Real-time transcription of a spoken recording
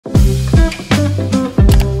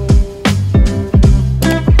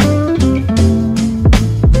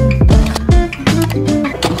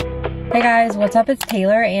What's up, it's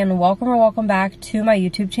Taylor, and welcome back to my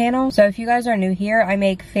YouTube channel. So if you guys are new here, I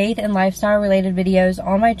make faith and lifestyle related videos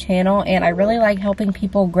on my channel, and I really like helping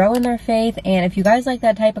people grow in their faith. And if you guys like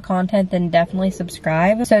that type of content, then definitely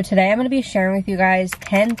subscribe. So today I'm going to be sharing with you guys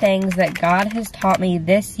 10 things that God has taught me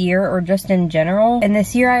this year, or just in general. And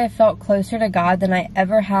this year I have felt closer to God than I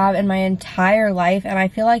ever have in my entire life, and I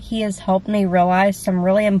feel like He has helped me realize some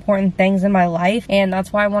really important things in my life, and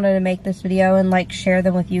that's why I wanted to make this video and like share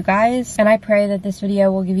them with you guys. And I pray that this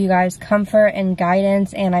video will give you guys comfort and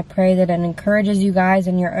guidance, and I pray that it encourages you guys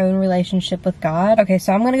in your own relationship with God. Okay,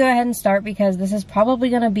 so I'm gonna go ahead and start because this is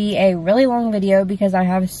probably gonna be a really long video because I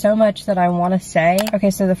have so much that I want to say.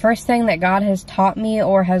 Okay, so the first thing that God has taught me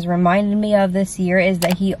or has reminded me of this year is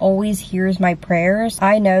that He always hears my prayers.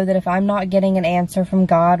 I know that if I'm not getting an answer from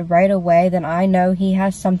God right away, then I know He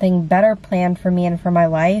has something better planned for me and for my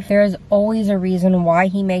life. There is always a reason why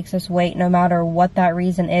He makes us wait, no matter what that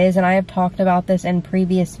reason is, and I have talked about this in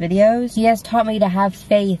previous videos. He has taught me to have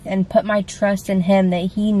faith and put my trust in Him,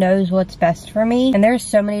 that He knows what's best for me. And there's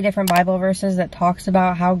so many different Bible verses that talks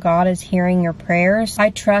about how God is hearing your prayers. I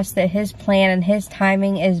trust that His plan and His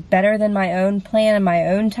timing is better than my own plan and my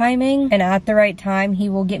own timing, and at the right time He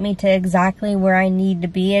will get me to exactly where I need to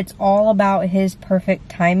be. It's all about His perfect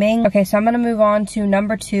timing. Okay, so I'm gonna move on to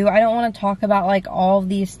number 2. I don't want to talk about like all of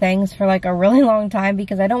these things for like a really long time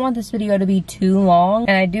because I don't want this video to be too long,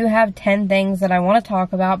 and I do have 10 things that I want to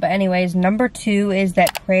talk about. But anyways, number 2 is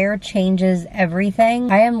that prayer changes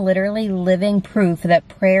everything. I am literally living proof that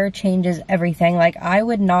prayer changes everything. Like, I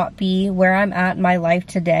would not be where I'm at in my life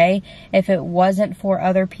today if it wasn't for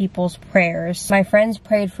other people's prayers. My friends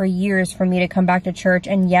prayed for years for me to come back to church,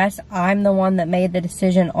 and yes, I'm the one that made the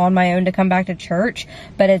decision on my own to come back to church,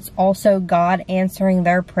 but it's also God answering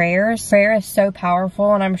their prayers. Prayer is so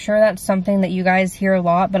powerful, and I'm sure that's something that you guys hear a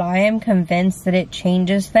lot, but I am convinced that it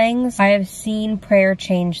changes things. I have seen prayer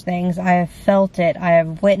change things. I have felt it. I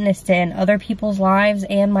have witnessed it in other people's lives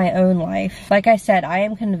and my own life. Like I said, I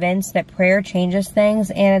am convinced that prayer changes things,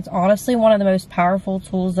 and it's honestly one of the most powerful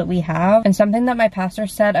tools that we have. And something that my pastor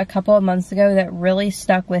said a couple of months ago that really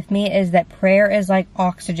stuck with me is that prayer is like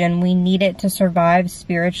oxygen. We need it to survive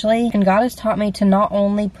spiritually. And God has taught me to not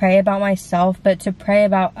only pray about myself, but to pray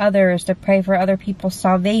about others, to pray for other people's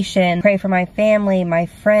salvation, pray for my family, my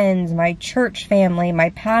friends, my church family, my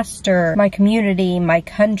pastor, my community, my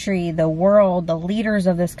country, the world, the leaders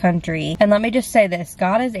of this country. And let me just say this,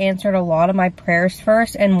 God has answered a lot of my prayers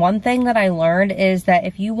first, and one thing that I learned is that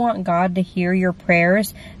if you want God to hear your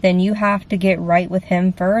prayers, then you have to get right with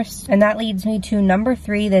Him first. And that leads me to number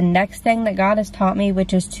 3, the next thing that God has taught me,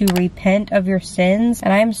 which is to repent of your sins.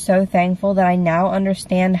 And I am so thankful that I now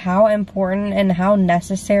understand how important and how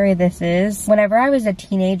necessary this is. Whenever I was a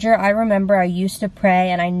teenager, I remember I used to pray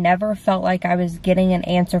and I never felt like I was getting an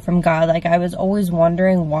answer from God. Like, I was always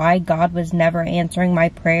wondering why God was never answering my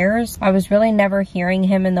prayers. I was really never hearing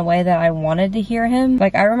Him in the way that I wanted to hear Him.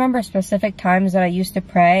 Like, I remember specific times that I used to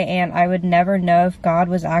pray and I would never know if God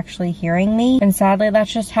was actually hearing me. And sadly,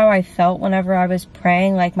 that's just how I felt whenever I was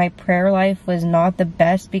praying. Like, my prayer life was not the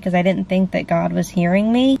best because I didn't think that God was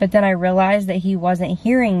hearing me. But then I realized that He wasn't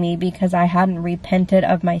hearing me because I hadn't repented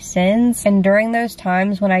of my sins. And during those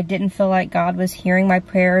times when I didn't feel like God was hearing my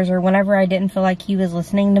prayers, or whenever I didn't feel like He was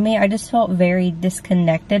listening to me, I just felt very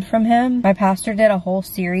disconnected from Him. My pastor did a whole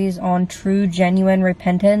series on true, genuine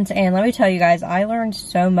repentance, and let me tell you guys, I learned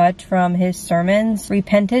so much from his sermons.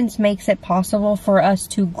 Repentance makes it possible for us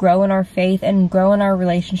to grow in our faith and grow in our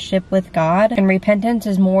relationship with God. And repentance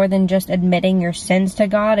is more than just admitting your sins to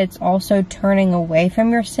God, it's also turning away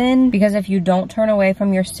from your sin, because if you don't turn away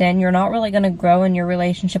from your sin, you're not really going to grow in your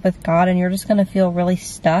relationship with God, and you're just going to feel really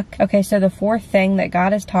stuck. Okay, so the 4th thing that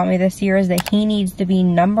God has taught me this year is that He needs to be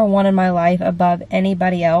number 1 in my life above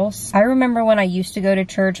anybody else. I remember when I used to go to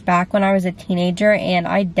church back when I was a teenager, and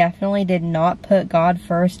I definitely did not put God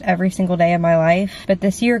first every single day of my life. But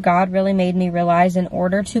this year, God really made me realize in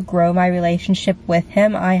order to grow my relationship with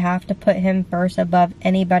Him, I have to put Him first above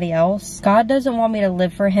anybody else. God doesn't want me to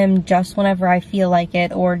live for Him just whenever I feel like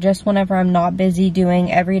it, or just whenever I'm not busy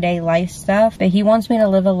doing everyday life stuff, but He wants me to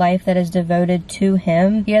live a life that is devoted to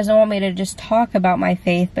Him. He doesn't want me to just talk about my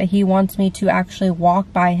faith, but He wants me to actually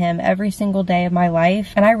walk by Him every single day of my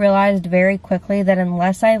life. And I realized very quickly that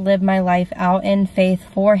unless I live my life out in faith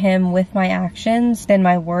for Him with my actions, then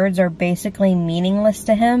my words are basically meaningless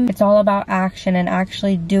to Him. It's all about action and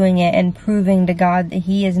actually doing it and proving to God that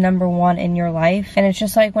He is number 1 in your life. And it's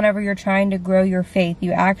just like whenever you're trying to grow your faith,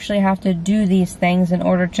 you actually have to do these things in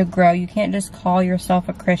order to grow. You can't just call yourself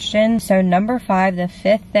a Christian. So number 5, the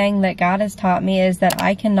 5th thing that God has taught me is that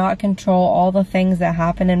I cannot control all the things that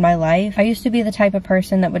happen in my life. I used to be the type of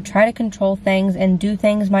person that would would try to control things and do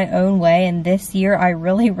things my own way, and this year I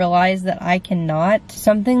really realized that I cannot.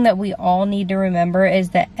 Something that we all need to remember is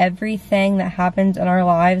that everything that happens in our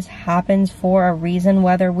lives happens for a reason,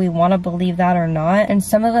 whether we want to believe that or not. And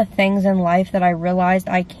some of the things in life that I realized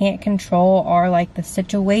I can't control are like the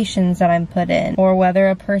situations that I'm put in, or whether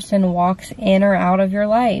a person walks in or out of your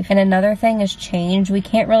life. And another thing is change. We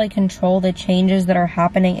can't really control the changes that are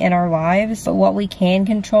happening in our lives, but what we can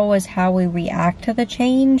control is how we react to the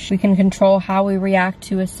change. We can control how we react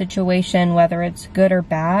to a situation, whether it's good or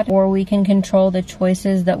bad, or we can control the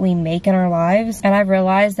choices that we make in our lives. And I've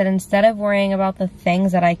realized that instead of worrying about the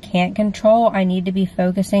things that I can't control, I need to be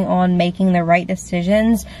focusing on making the right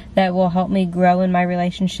decisions that will help me grow in my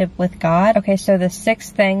relationship with God. Okay, so the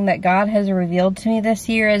sixth thing that God has revealed to me this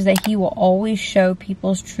year is that He will always show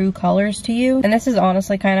people's true colors to you. And this is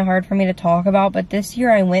honestly kind of hard for me to talk about, but this year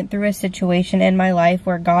I went through a situation in my life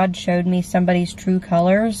where God showed me somebody's true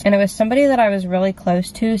colors, and it was somebody that I was really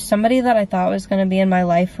close to, somebody that I thought was going to be in my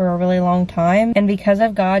life for a really long time. And because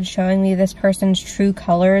of God showing me this person's true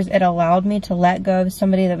colors, it allowed me to let go of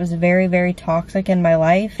somebody that was very, very toxic in my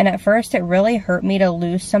life. And at first it really hurt me to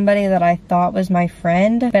lose somebody that I thought was my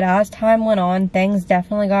friend, but as time went on, things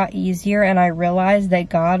definitely got easier, and I realized that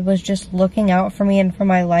God was just looking out for me and for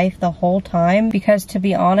my life the whole time. Because to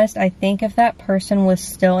be honest, I think if that person was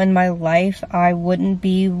still in my life, I wouldn't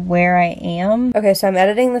be where I am. Okay, so I'm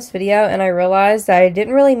editing this video and I realized that it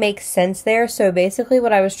didn't really make sense there. So basically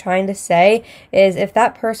what I was trying to say is if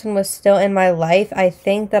that person was still in my life, I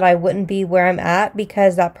think that I wouldn't be where I'm at,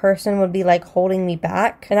 because that person would be like holding me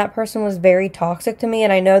back, and that person was very toxic to me,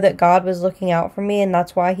 and I know that God was looking out for me, and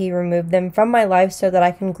that's why He removed them from my life so that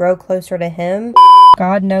I can grow closer to Him.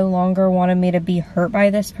 God no longer wanted me to be hurt by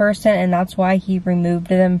this person, and that's why He removed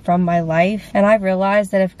them from my life. And I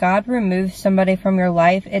realized that if God removes somebody from your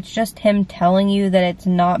life, it's just Him telling you that it's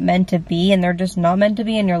not meant to be, and they're just not meant to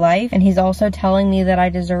be in your life. And He's also telling me that I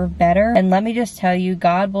deserve better. And let me just tell you,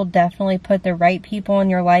 God will definitely put the right people in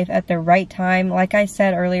your life at the right time. Like I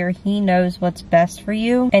said earlier, He knows what's best for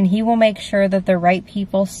you, and He will make sure that the right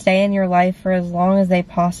people stay in your life for as long as they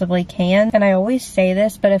possibly can. And I always say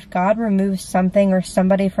this, but if God removes something or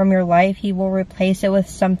somebody from your life, He will replace it with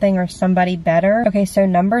something or somebody better. Okay, so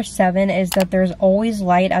number 7 is that there's always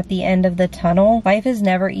light at the end of the tunnel. Life is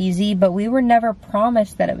never easy, but we were never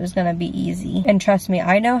promised that it was going to be easy. And trust me,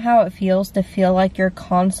 I know how it feels to feel like you're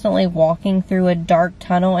constantly walking through a dark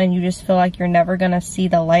tunnel and you just feel like you're never going to see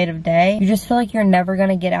the light of day. You just feel like you're never going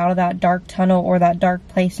to get out of that dark tunnel or that dark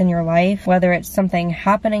place in your life, whether it's something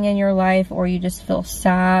happening in your life or you just feel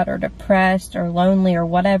sad or depressed or lonely or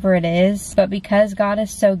whatever it is. But because God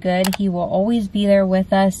is so good, He will always be there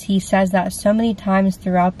with us. He says that so many times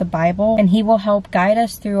throughout the Bible, and He will help guide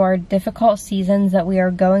us through our difficult seasons that we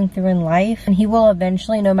are going through in life. And He will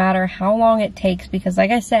eventually, no matter how long it takes, because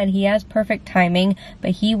like I said, He has perfect timing,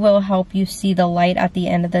 but He will help you see the light at the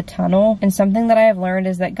end of the tunnel. And something that I have learned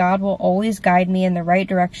is that God will always guide me in the right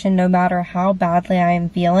direction no matter how badly I am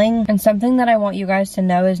feeling. And something that I want you guys to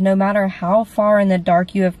know is no matter how far in the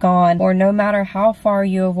dark you have gone, or no matter how far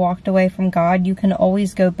you have walked away from God, you can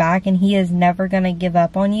always go back, and He is never going to give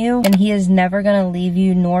up on you, and He is never going to leave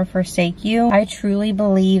you nor forsake you. I truly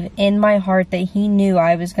believe in my heart that He knew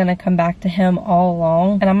I was going to come back to Him all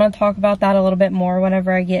along, and I'm going to talk about that a little bit more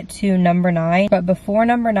whenever I get to number 9. But before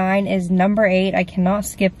number 9 is number 8. I cannot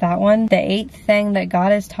skip that one. The 8th thing that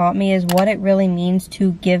God has taught me is what it really means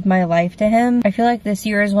to give my life to Him. I feel like this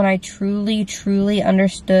year is when I truly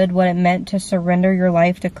understood what it meant to surrender your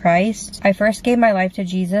life to Christ. I first gave my life to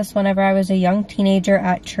Jesus whenever I was a young teenager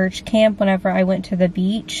at church camp whenever I went to the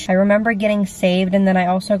beach. I remember getting saved, and then I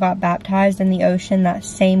also got baptized in the ocean that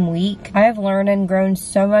same week. I have learned and grown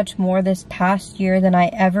so much more this past year than I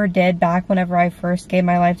ever did back whenever I first gave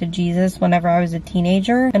my life to Jesus whenever I was a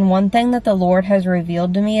teenager. And one thing that the Lord has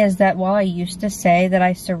revealed to me is that while I used to say that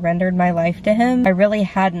I surrendered my life to Him, I really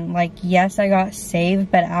hadn't. Like, yes, I got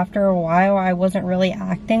saved, but after a while I wasn't really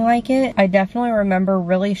acting like it. I definitely remember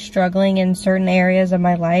really struggling in certain areas of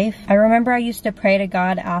my life. I remember I used to pray to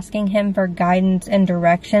God asking Him for guidance and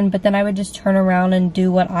direction, but then I would just turn around and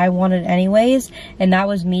do what I wanted anyways, and that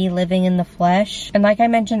was me living in the flesh. And like I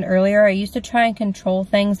mentioned earlier, I used to try and control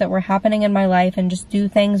things that were happening in my life and just do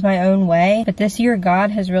things my own way. But this year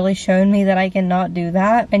God has really shown me that I cannot do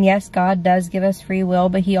that. And yes, God does give us free will,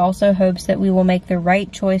 but He also hopes that we will make the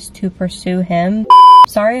right choice to pursue Him.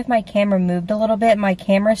 Sorry if my camera moved a little bit. My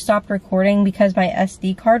camera stopped recording because my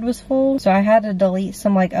SD card was full, so I had to delete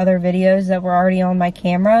some like other videos that were already on my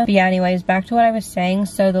camera. But yeah, anyways, back to what I was saying.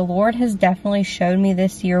 So the Lord has definitely showed me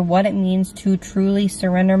this year what it means to truly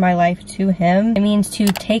surrender my life to Him. It means to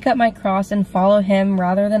take up my cross and follow Him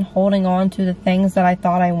rather than holding on to the things that I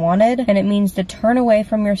thought I wanted. And it means to turn away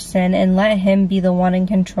from your sin and let Him be the one in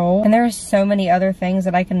control. And there's so many other things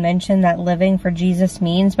that I can mention that living for Jesus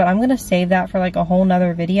means, but I'm gonna save that for like a whole nother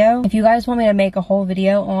video. If you guys want me to make a whole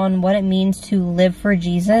video on what it means to live for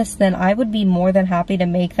Jesus, then I would be more than happy to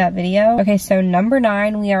make that video. Okay, so number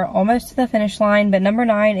 9, we are almost to the finish line, but number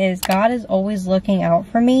 9 is God is always looking out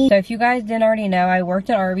for me. So if you guys didn't already know, I worked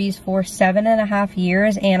at Arby's for 7.5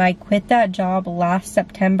 years, and I quit that job last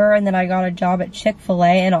September, and then I got a job at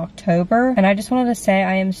Chick-fil-A in October. And I just wanted to say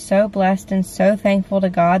I am so blessed and so thankful to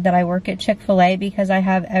God that I work at Chick-fil-A because I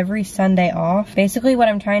have every Sunday off. Basically what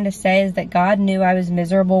I'm trying to say is that God knew I was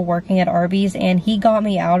miserable working at Arby's, and He got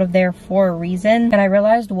me out of there for a reason. And I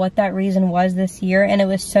realized what that reason was this year, and it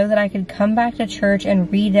was so that I could come back to church and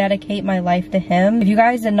rededicate my life to Him. If you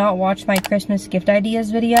guys did not watch my Christmas gift ideas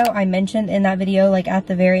video, I mentioned in that video like at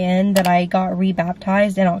the very end that I got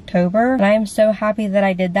rebaptized in October, and I am so happy that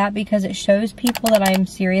I did that because it shows people that I am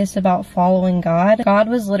serious about following God. God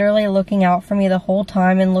was literally looking out for me the whole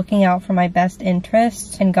time and looking out for my best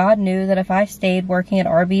interests, and God knew that if I stayed working at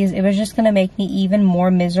Arby's, it was just going to make me even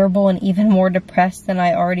more miserable and even more depressed than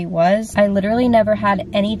I already was. I literally never had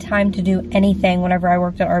any time to do anything whenever I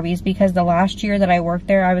worked at Arby's because the last year that I worked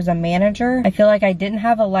there, I was a manager. I feel like I didn't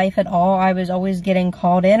have a life at all. I was always getting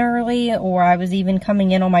called in early, or I was even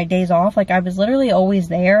coming in on my days off. Like I was literally always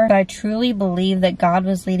there. But I truly believe that God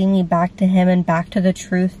was leading me back to Him and back to the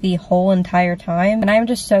truth the whole entire time. And I'm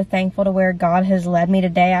just so thankful to where God has led me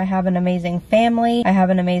today. I have an amazing family. I have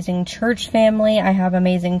an amazing church family. I have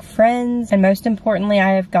amazing friends. And most importantly,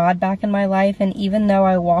 I have God back in my life. And even though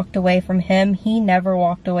I walked away from Him, He never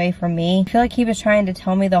walked away from me. I feel like He was trying to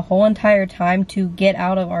tell me the whole entire time to get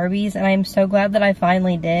out of Arby's, and I'm so glad that I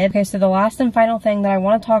finally did. Okay, so the last and final thing that I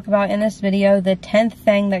want to talk about in this video, the 10th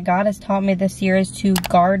thing that God has taught me this year, is to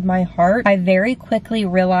guard my heart. I very quickly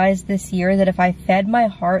realized this year that if I fed my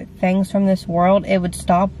heart things from this world, it would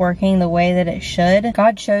stop working the way that it should.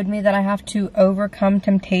 God showed me that I have to overcome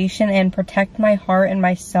temptation and protect my heart and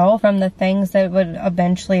myself from the things that would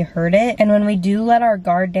eventually hurt it. And when we do let our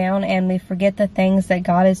guard down and we forget the things that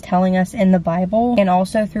God is telling us in the Bible, and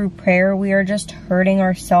also through prayer, we are just hurting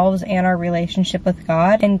ourselves and our relationship with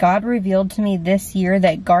God. And God revealed to me this year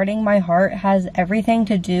that guarding my heart has everything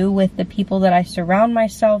to do with the people that I surround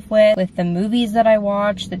myself with the movies that I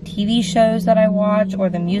watch, the TV shows that I watch, or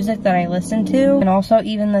the music that I listen to, and also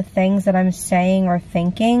even the things that I'm saying or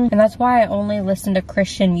thinking. And that's why I only listen to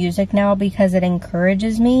Christian music now, because it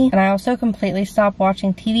encourages me. And I also completely stopped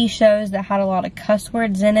watching TV shows that had a lot of cuss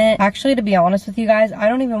words in it. Actually, to be honest with you guys, I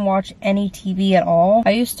don't even watch any TV at all.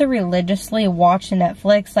 I used to religiously watch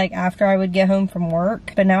Netflix like after I would get home from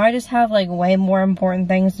work, but now I just have like way more important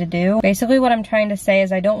things to do. Basically what I'm trying to say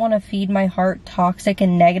is I don't want to feed my heart toxic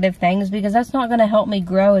and negative things, because that's not going to help me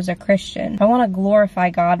grow as a Christian. I want to glorify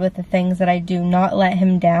God with the things that I do, not let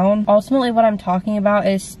Him down. Ultimately what I'm talking about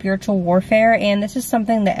is spiritual warfare, and this is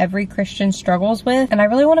something that every Christian struggles with, and I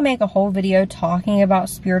really want to make a whole video talking about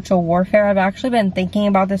spiritual warfare. I've actually been thinking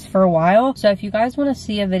about this for a while, so if you guys want to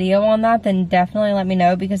see a video on that, then definitely let me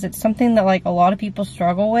know, because it's something that like a lot of people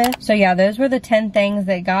struggle with. So yeah, those were the 10 things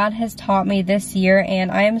that God has taught me this year,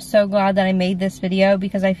 and I am so glad that I made this video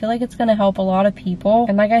because I feel like it's going to help a lot of people.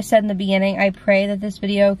 And like I said in the beginning, I pray that this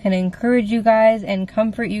video can encourage you guys and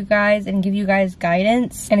comfort you guys and give you guys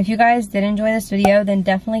guidance. And if you guys did enjoy this video, then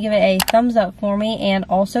definitely give it a thumbs up for me, and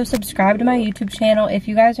also subscribe to my YouTube channel if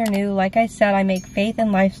you guys are new. Like I said, I make faith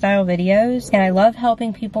and lifestyle videos, and I love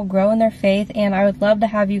helping people grow in their faith, and I would love to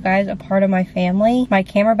have you guys a part of my family. My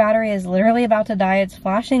camera battery is literally about to die. It's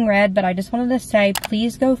flashing red, but I just wanted to say,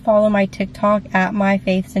 please go follow my TikTok at My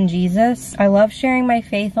Faiths in Jesus. I love sharing my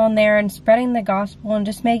faith on there and spreading the gospel and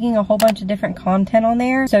just making a whole bunch of different content on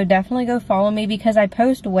there. So definitely go follow me, because I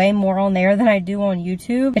post way more on there than I do on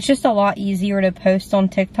YouTube. It's just a lot easier to post on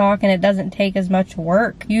TikTok, and it doesn't take as much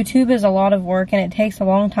work. YouTube is a lot of work, and it takes a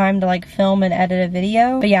long time to like film and edit a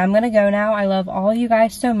video. But yeah, I'm gonna go now. I love all of you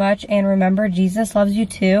guys so much, and remember, Jesus loves you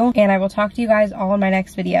too. And I will talk to you guys all in my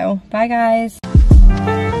next video. Bye guys.